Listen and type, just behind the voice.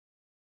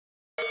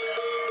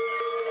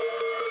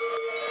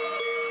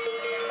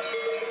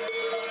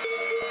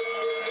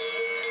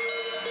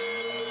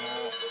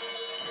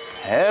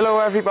Hello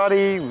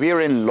everybody,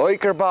 we're in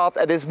Leukerbad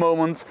at this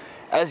moment.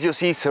 As you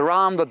see,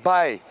 surrounded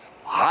by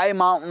high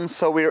mountains,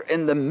 so we're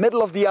in the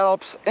middle of the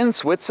Alps in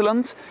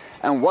Switzerland.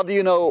 And what do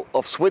you know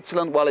of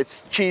Switzerland? Well,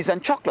 it's cheese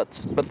and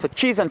chocolate. But for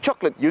cheese and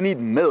chocolate you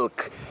need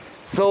milk.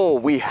 So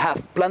we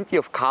have plenty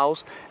of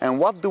cows, and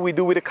what do we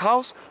do with the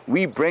cows?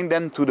 We bring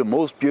them to the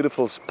most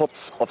beautiful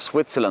spots of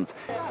Switzerland.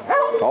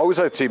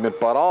 Also, jetzt sind wir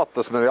parat,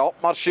 dass wir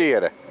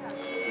abmarschieren.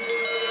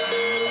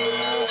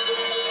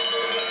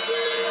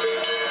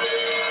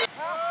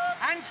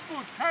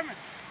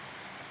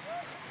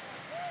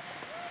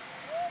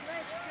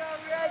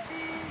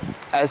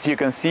 As you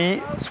can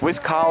see, Swiss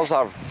cows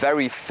are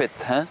very fit,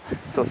 huh?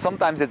 So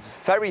sometimes it's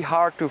very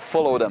hard to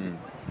follow them.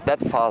 That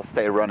fast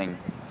they're running.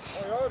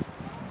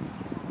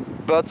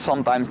 But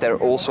sometimes they're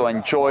also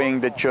enjoying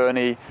the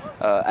journey,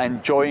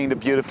 enjoying the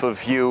beautiful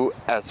view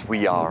as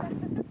we are.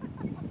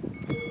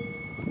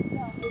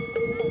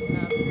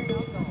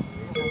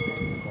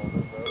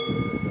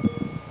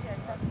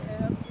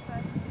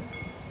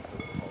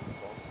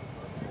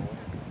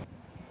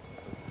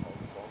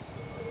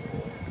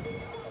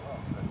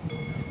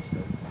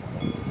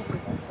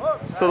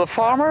 So the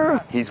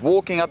farmer, he's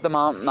walking up the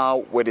mountain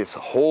now with his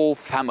whole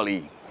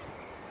family.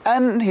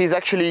 And he's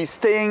actually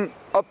staying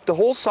up the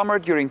whole summer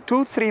during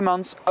 2-3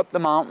 months up the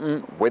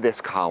mountain with his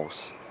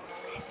cows.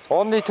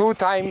 Only 2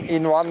 times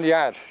in 1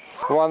 year.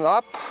 One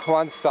up,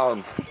 one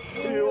down.